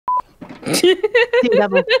Seeing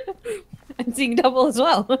double. I'm seeing double as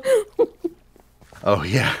well. Oh,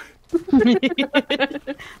 yeah.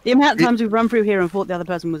 The amount of times we've run through here and thought the other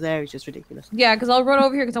person was there is just ridiculous. Yeah, because I'll run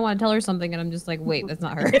over here because I want to tell her something, and I'm just like, wait, that's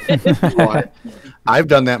not her. Oh, I've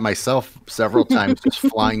done that myself several times, just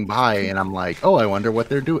flying by, and I'm like, oh, I wonder what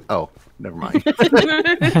they're doing. Oh, never mind.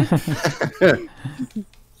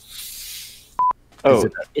 Oh,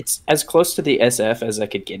 it's as close to the SF as I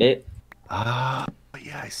could get it. Ah,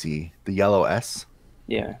 yeah, I see. The yellow S?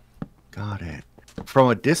 Yeah. Got it. From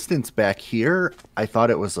a distance back here, I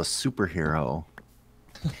thought it was a superhero.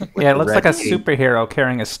 Yeah, it looks like a red cape. superhero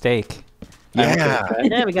carrying a stake. Yeah.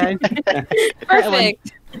 There we go.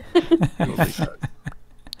 Perfect.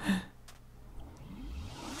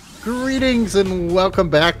 Greetings and welcome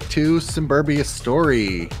back to Simburbia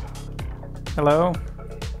Story. Hello.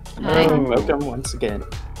 Hi. Welcome once again.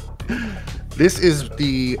 This is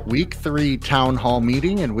the week 3 town hall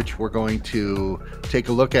meeting in which we're going to take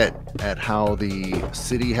a look at how the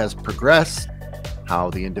city has progressed,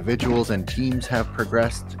 how the individuals and teams have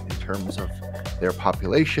progressed in terms of their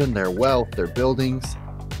population, their wealth, their buildings,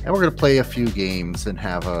 and we're going to play a few games and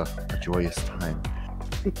have a joyous time.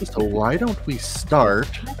 So why don't we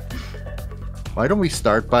start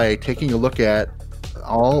by taking a look at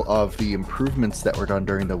all of the improvements that were done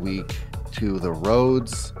during the week to the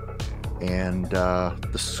roads and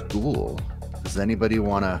the school. Does anybody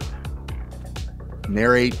want to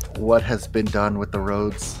narrate what has been done with the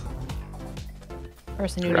roads?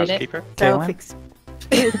 Person who did it. Kaylin?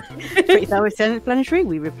 Pretty self-explanatory.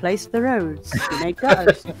 We replaced the roads to make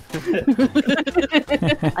gutters.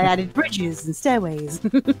 I added bridges and stairways.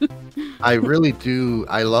 I really do.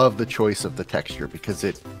 I love the choice of the texture because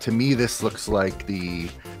to me, this looks like the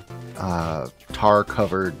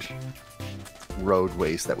tar-covered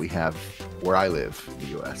roadways that we have where I live in the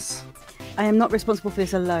U.S. I am not responsible for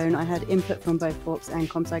this alone. I had input from both Forks and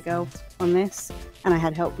ComSci Girl on this, and I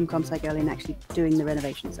had help from ComSci Girl in actually doing the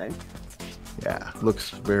renovation zone. Yeah, looks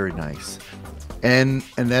very nice. And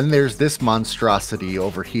then there's this monstrosity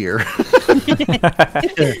over here.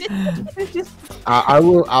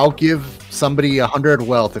 I'll give somebody 100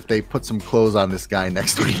 wealth if they put some clothes on this guy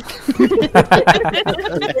next week.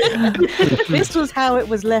 This was how it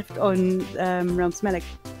was left on rsmalec.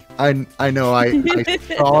 I know. I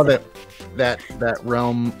saw that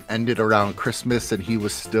realm ended around Christmas, and he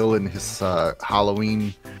was still in his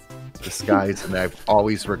Halloween disguise, and I've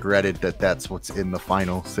always regretted that that's what's in the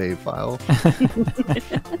final save file.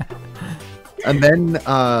 And then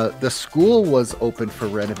the school was open for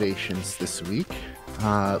renovations this week.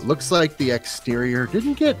 Looks like the exterior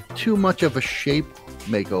didn't get too much of a shape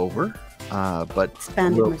makeover, but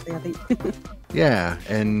Expanded mostly, I think. yeah,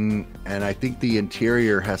 and I think the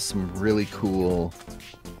interior has some really cool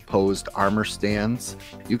posed armor stands.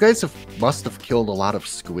 You guys must have killed a lot of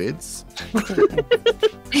squids.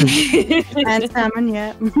 And salmon,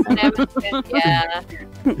 yeah. Yeah.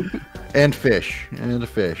 And fish. And a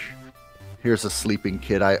fish. Here's a sleeping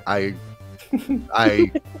kid. I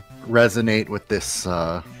resonate with this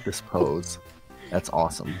pose. That's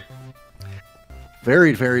awesome.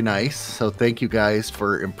 Very, very nice. So thank you guys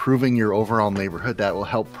for improving your overall neighborhood. That will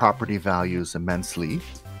help property values immensely.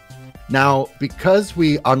 Now, because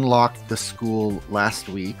we unlocked the school last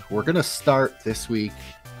week, we're going to start this week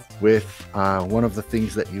with one of the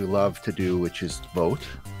things that you love to do, which is vote.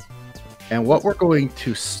 And what we're going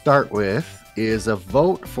to start with is a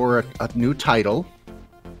vote for a new title.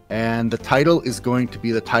 And the title is going to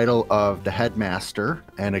be the title of the headmaster.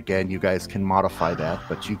 And again, you guys can modify that,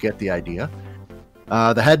 but you get the idea.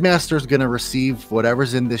 The headmaster is going to receive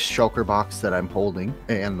whatever's in this shulker box that I'm holding,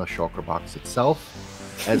 and the shulker box itself,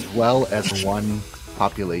 as well as one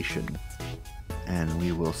population. And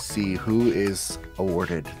we will see who is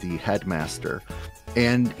awarded the headmaster.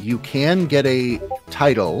 And you can get a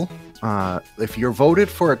title. If you're voted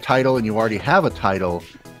for a title and you already have a title,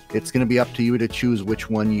 it's going to be up to you to choose which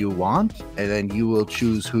one you want, and then you will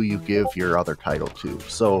choose who you give your other title to.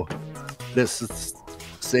 So this is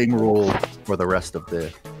same rule for the rest of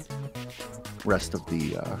the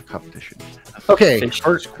competition. Okay, Fish,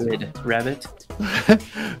 first squid, rabbit.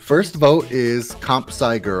 first vote is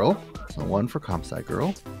ComSci Girl. So one for ComSci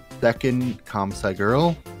Girl. Second, ComSci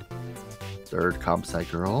Girl. Third, ComSci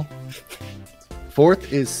Girl.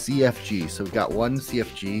 Fourth is CFG. So we've got one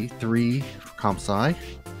CFG, 3 for ComSci.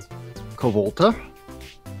 Covolta.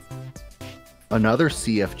 Another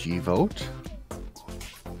CFG vote.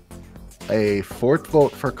 A 4th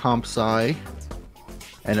vote for ComSci.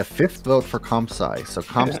 And a 5th vote for ComSci. So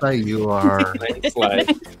ComSci, you are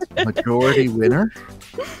majority winner.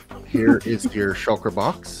 Here is your shulker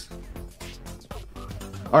box.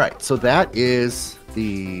 All right, so that is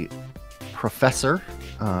the professor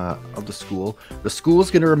of the school. The school is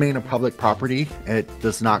going to remain a public property. It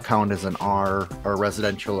does not count as an R or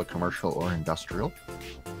residential or commercial or industrial.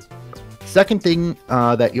 Second thing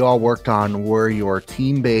that you all worked on were your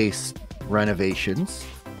team-based renovations.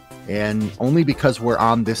 And only because we're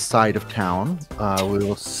on this side of town, we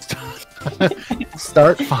will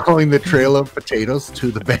start following the trail of potatoes to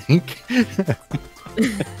the bank.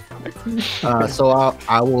 So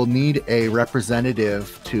I will need a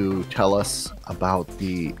representative to tell us about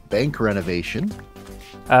the bank renovation.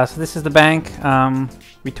 So this is the bank.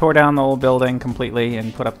 We tore down the old building completely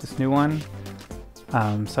and put up this new one.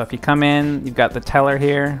 So if you come in, you've got the teller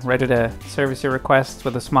here, ready to service your requests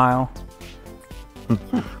with a smile.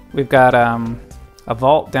 We've got a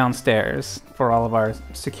vault downstairs for all of our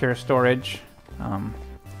secure storage.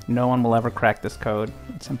 No one will ever crack this code.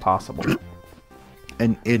 It's impossible.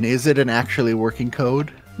 And is it an actually working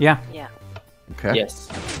code? Yeah. Yeah. Okay. Yes.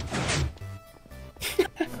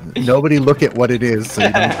 Nobody look at what it is so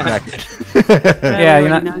you don't crack it. Yeah,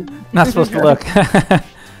 you're not supposed to look.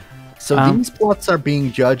 So these plots are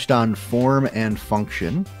being judged on form and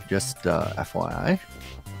function, just FYI.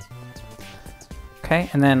 Okay,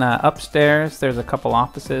 and then upstairs there's a couple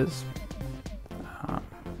offices.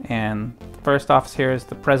 And first office here is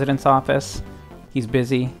the president's office. He's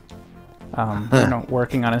busy.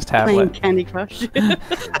 Working on his Playing tablet. Candy Crush.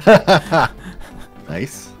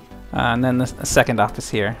 Nice. And then the second office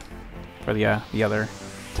here for the other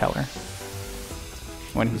teller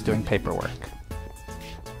when he's doing paperwork.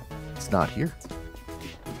 It's not here.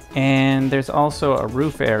 And there's also a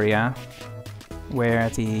roof area where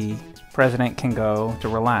the president can go to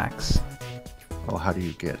relax. Oh, how do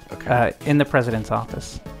you get? Okay. In the president's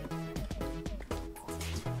office.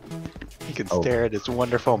 You can stare at his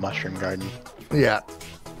wonderful mushroom garden. Yeah.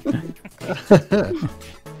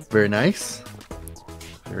 Very nice.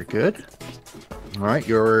 Very good. All right,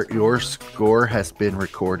 your score has been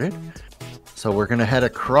recorded. So we're gonna head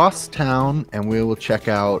across town, and we will check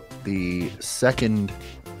out the second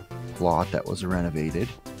plot that was renovated.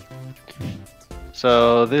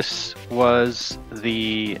 So this was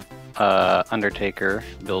the Undertaker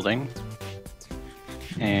building,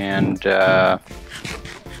 and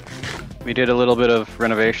we did a little bit of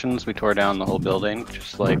renovations. We tore down the whole building,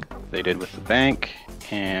 just like they did with the bank,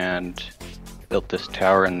 and built this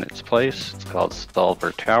tower in its place. It's called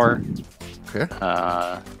Stalver Tower. Okay.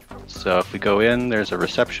 So if we go in, there's a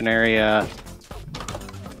reception area,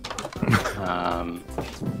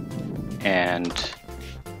 and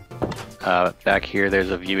back here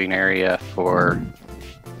there's a viewing area for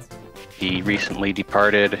the recently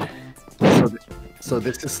departed. So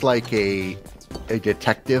this is like a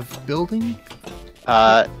detective building?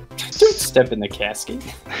 Step in the casket.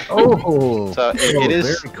 Oh, So it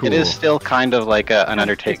is very cool. it is still kind of like an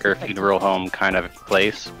Undertaker funeral home kind of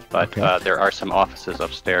place, but Okay. there are some offices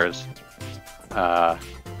upstairs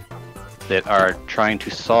that are trying to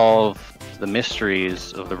solve the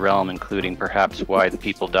mysteries of the realm, including perhaps why the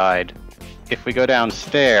people died. If we go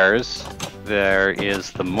downstairs, there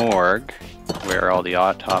is the morgue, where all the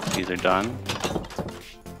autopsies are done.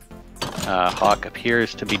 Hawk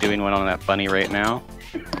appears to be doing one on that bunny right now.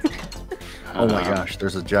 Oh my gosh,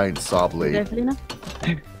 there's a giant saw blade. Evelina?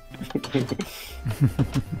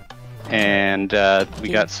 And we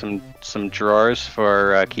got some drawers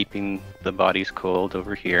for keeping the bodies cold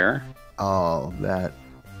over here. Oh, that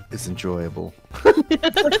is enjoyable. And,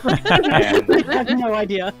 I have no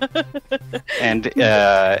idea. and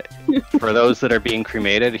for those that are being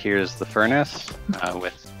cremated, here's the furnace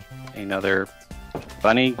with another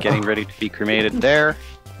bunny getting ready to be cremated there.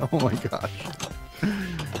 Oh my gosh.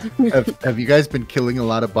 Have you guys been killing a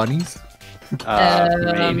lot of bunnies?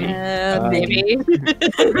 Maybe. Maybe.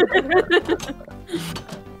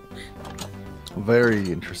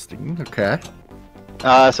 Very interesting. Okay.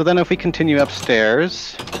 So then if we continue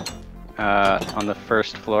upstairs, on the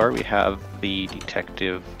first floor we have the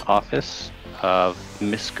detective office of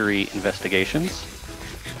mystery investigations.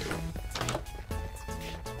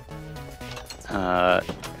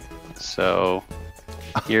 So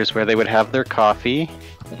here's where they would have their coffee.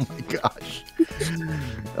 Oh my gosh.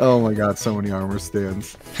 Oh my god, so many armor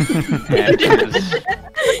stands. And here's,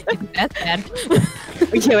 That's bad.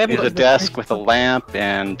 here's a desk with a lamp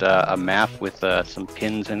and a map with some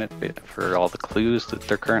pins in it for all the clues that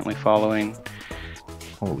they're currently following.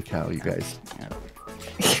 Holy cow, you guys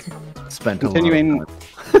spent a lot of Continuing,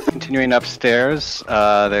 time. continuing upstairs,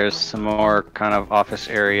 there's some more kind of office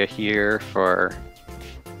area here for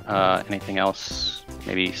anything else,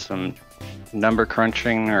 maybe some number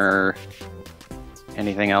crunching or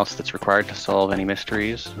anything else that's required to solve any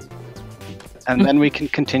mysteries. And then we can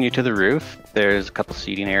continue to the roof. There's a couple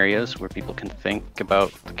seating areas where people can think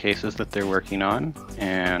about the cases that they're working on.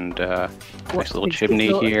 And nice little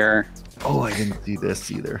chimney here. Oh, I didn't see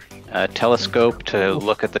this either. A telescope to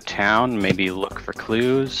look at the town, maybe look for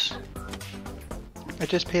clues. I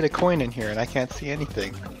just paid a coin in here and I can't see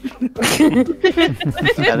anything.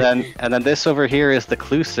 and then this over here is the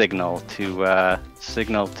clue signal to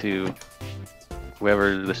signal to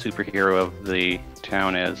whoever the superhero of the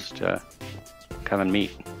town is to come and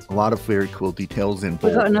meet. A lot of very cool details in We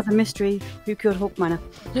bold. got another mystery. Who killed Hulk Miner?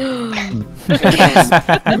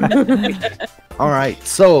 All right,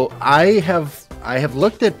 so I have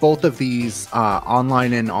looked at both of these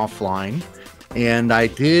online and offline, and I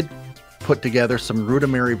did put together some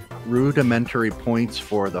rudimentary points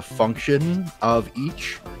for the function of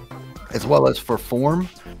each, as well as for form.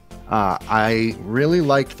 I really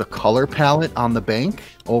liked the color palette on the bank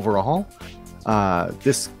overall.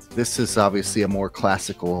 This is obviously a more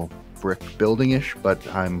classical brick building-ish, but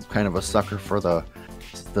I'm kind of a sucker for the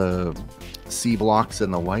C blocks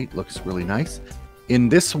and the white. Looks really nice. In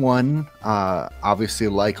this one, obviously,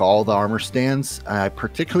 like all the armor stands, I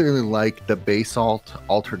particularly like the basalt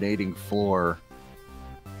alternating floor,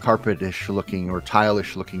 carpetish looking or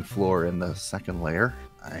tile-ish looking floor in the second layer.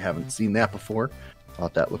 I haven't seen that before.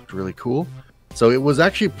 Thought that looked really cool. So it was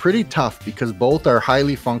actually pretty tough because both are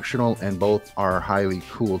highly functional and both are highly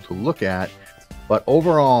cool to look at. But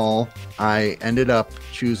overall, I ended up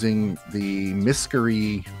choosing the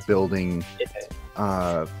Mystery building,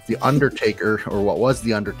 the Undertaker, or what was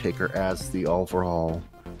the Undertaker, as the overall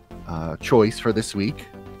choice for this week.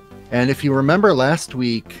 And if you remember last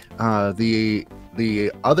week,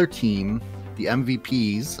 the other team, the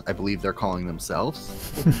MVPs, I believe they're calling themselves,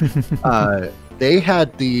 they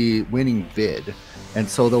had the winning bid. And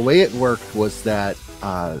so the way it worked was that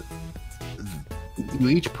you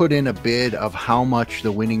each put in a bid of how much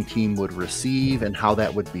the winning team would receive and how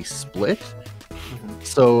that would be split.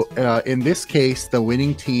 So in this case, the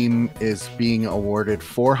winning team is being awarded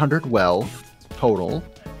 400 wealth total,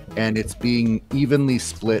 and it's being evenly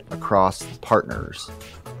split across partners.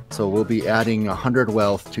 So we'll be adding 100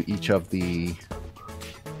 wealth to each of the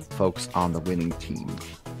folks on the winning team.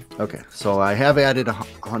 Okay, so I have added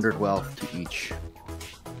 100 wealth to each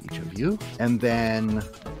of you, and then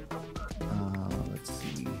let's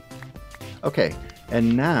see. Okay,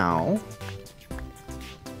 and now,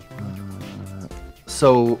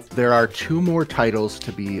 so there are 2 more titles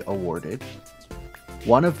to be awarded.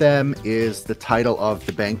 One of them is the title of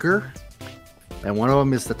the Banker, and one of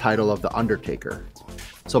them is the title of the Undertaker.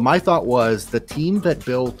 So my thought was the team that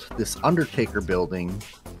built this Undertaker building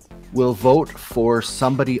will vote for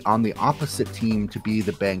somebody on the opposite team to be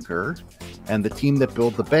the Banker, and the team that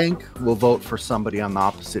built the bank will vote for somebody on the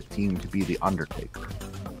opposite team to be the Undertaker.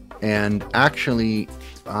 And actually,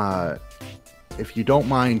 if you don't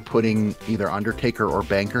mind putting either Undertaker or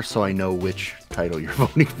Banker so I know which title you're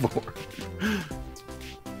voting for.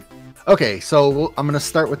 Okay, so I'm going to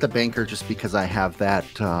start with the Banker just because I have that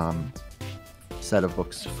set of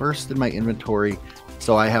books first in my inventory.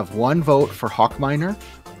 So I have 1 vote for Hawkminer,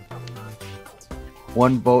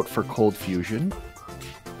 1 vote for Cold Fusion,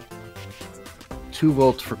 2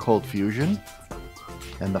 votes for Cold Fusion,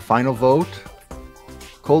 and the final vote,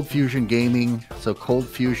 Cold Fusion Gaming. So Cold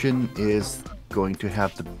Fusion is going to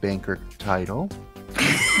have the Banker title.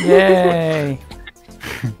 Yay!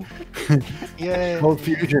 Yay! Cold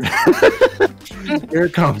Fusion. Here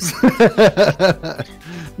it comes.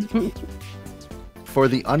 For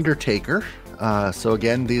the Undertaker, so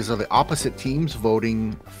again, these are the opposite teams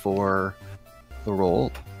voting for the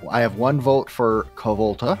role. I have 1 vote for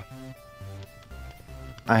Kavolta.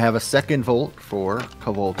 I have a 2nd vote for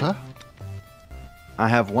Kavolta. I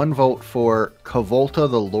have 1 vote for Kavolta,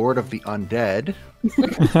 the Lord of the Undead.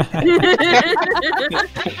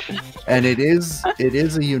 And it is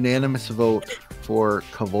a unanimous vote for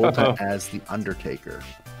Kavolta as the Undertaker.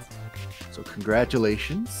 So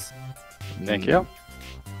congratulations. Thank you.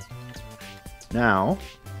 Now,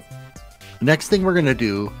 next thing we're going to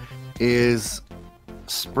do is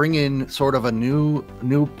spring in sort of a new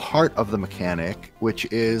part of the mechanic, which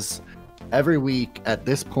is every week at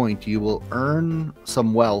this point you will earn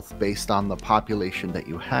some wealth based on the population that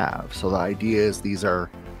you have. So the idea is these are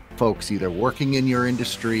folks either working in your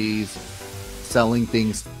industries, selling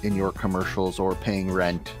things in your commercials, or paying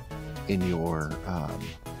rent in your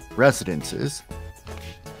residences.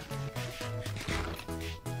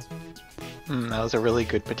 That was a really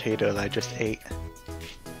good potato that I just ate.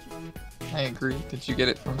 I agree. Did you get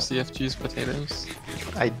it from CFG's potatoes?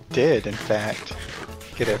 I did, in fact.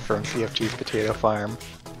 get it from CFG's potato farm.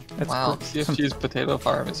 That's Wow, cool. CFG's potato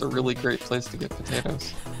farm is a really great place to get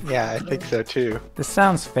potatoes. Yeah, I think so too. This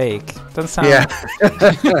sounds fake. Doesn't sound. Yeah.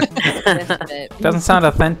 Doesn't sound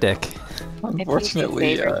authentic.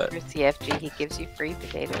 Unfortunately, if you do favors for CFG, he gives you free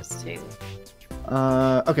potatoes too.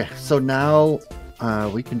 Okay, so now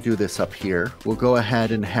we can do this up here. We'll go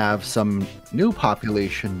ahead and have some new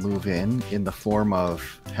population move in the form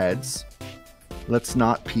of heads. Let's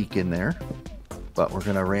not peek in there, but we're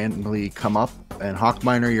gonna randomly come up, and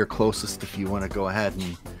Hawkminer, you're closest if you want to go ahead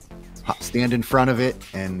and stand in front of it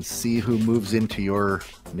and see who moves into your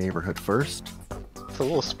neighborhood first. It's a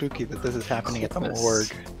little spooky that this is happening at the Goodness.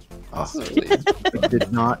 morgue. Oh, Really-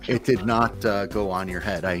 it did not go on your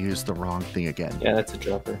head. I used the wrong thing again. Yeah, that's a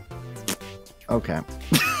dropper. Okay.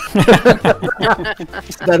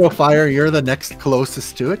 Fire, you're the next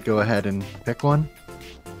closest to it. Go ahead and pick one.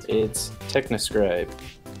 It's Technoscribe.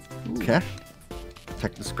 Okay.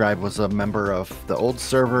 Technoscribe was a member of the old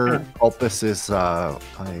server. Pulpus is a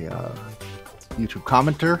YouTube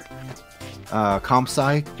commenter.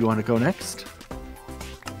 Comsci, do you want to go next?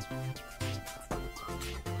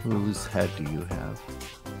 Whose head do you have?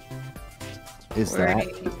 Is that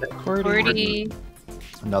Cordy.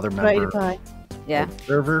 another Right, member bye. Yeah. of the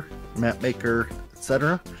server, map maker,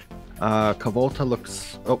 etc.? Kavolta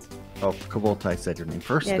looks. Oh, Kavolta, I said your name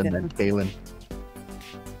first, Yeah, and then Kaylin.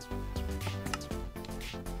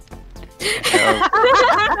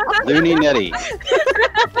 Looney Netty.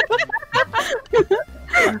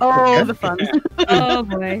 Oh, the fun. Oh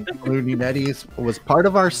boy. Looney Netties was part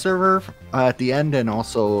of our server at the end, and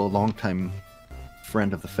also a longtime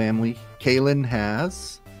friend of the family. Kaylin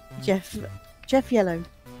has Jeff Yellow.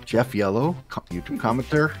 Jeff Yellow, YouTube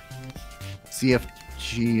commenter.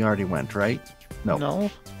 CFG already went, right? No.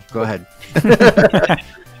 No. Go ahead.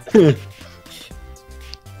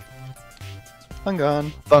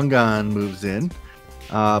 Fungon. Fungon moves in.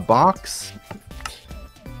 Box.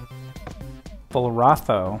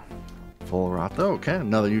 Volratho. Volratho. Okay,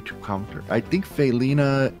 another YouTube commenter. I think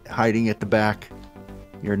Felina hiding at the back.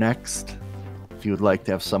 You're next. If you would like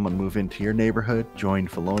to have someone move into your neighborhood, join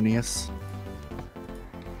Felonius.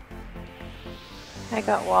 I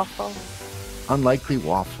got waffle. Unlikely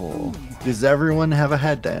Waffle. Does everyone have a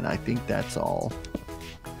head then? I think that's all.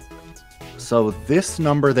 So this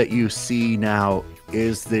number that you see now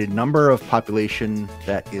is the number of population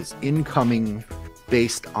that is incoming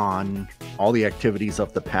based on all the activities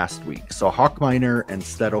of the past week. So Hawkminer and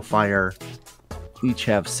Steadofire each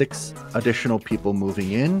have 6 additional people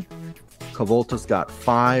moving in. Kavolta's got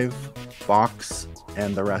 5, Box,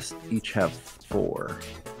 and the rest each have 4.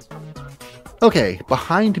 Okay,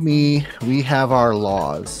 behind me we have our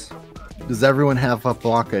laws. Does everyone have a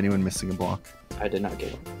block? Anyone missing a block? I did not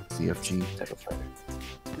get one. CFG, Technofighter.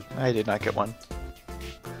 I did not get one.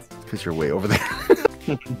 because you're way over there.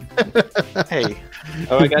 Hey.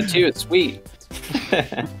 Oh, I got 2. It's sweet.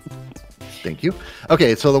 Thank you.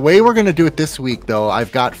 Okay, so the way we're going to do it this week, though,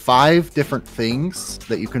 I've got 5 different things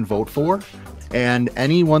that you can vote for, and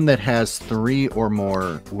anyone that has 3 or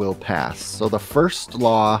more will pass. So the first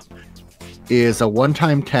law is a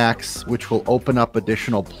one-time tax, which will open up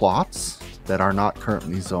additional plots that are not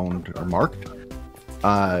currently zoned or marked.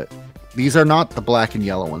 These are not the black and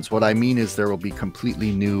yellow ones. What I mean is there will be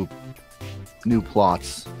completely new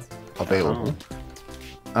plots available.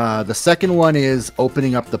 The second one is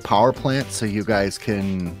opening up the power plant so you guys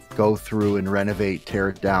can go through and renovate, tear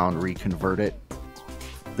it down, reconvert it.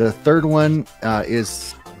 The third one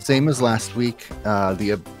is same as last week.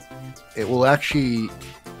 It will actually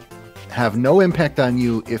have no impact on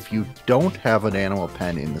you if you don't have an animal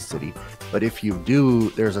pen in the city. But if you do,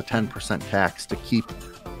 there's a 10% tax to keep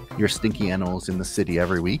your stinky animals in the city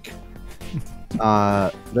every week.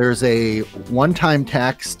 There's a one-time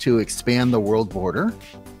tax to expand the world border.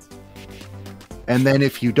 And then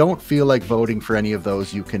if you don't feel like voting for any of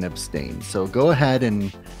those, you can abstain. So go ahead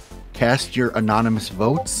and cast your anonymous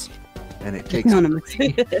votes. And it takes... Anonymous.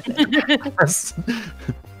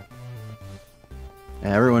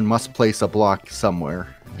 And everyone must place a block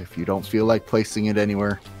somewhere. If you don't feel like placing it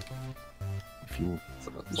anywhere, if you...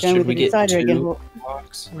 Going with the decider again. 2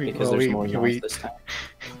 blocks? We- Because well, there's we- more we- yawns this time.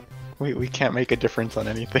 We can't make a difference on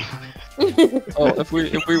anything. Oh, if we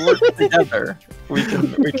work together, we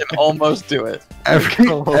can almost do it.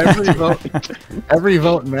 Every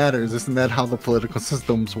vote matters. Isn't that how the political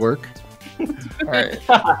systems work? All right.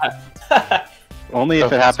 Only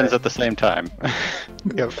if Oh, it happens sorry. at the same time.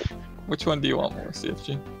 Yep. Which one do you want more,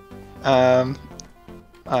 CFG?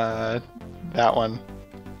 That one.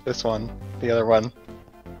 This one. The other one.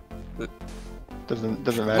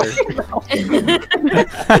 Doesn't matter.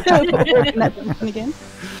 Again.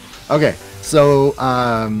 Okay, so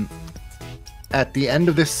at the end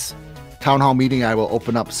of this town hall meeting, I will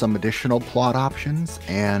open up some additional plot options,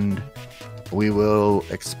 and we will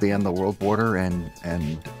expand the world border and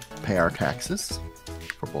pay our taxes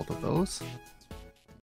for both of those.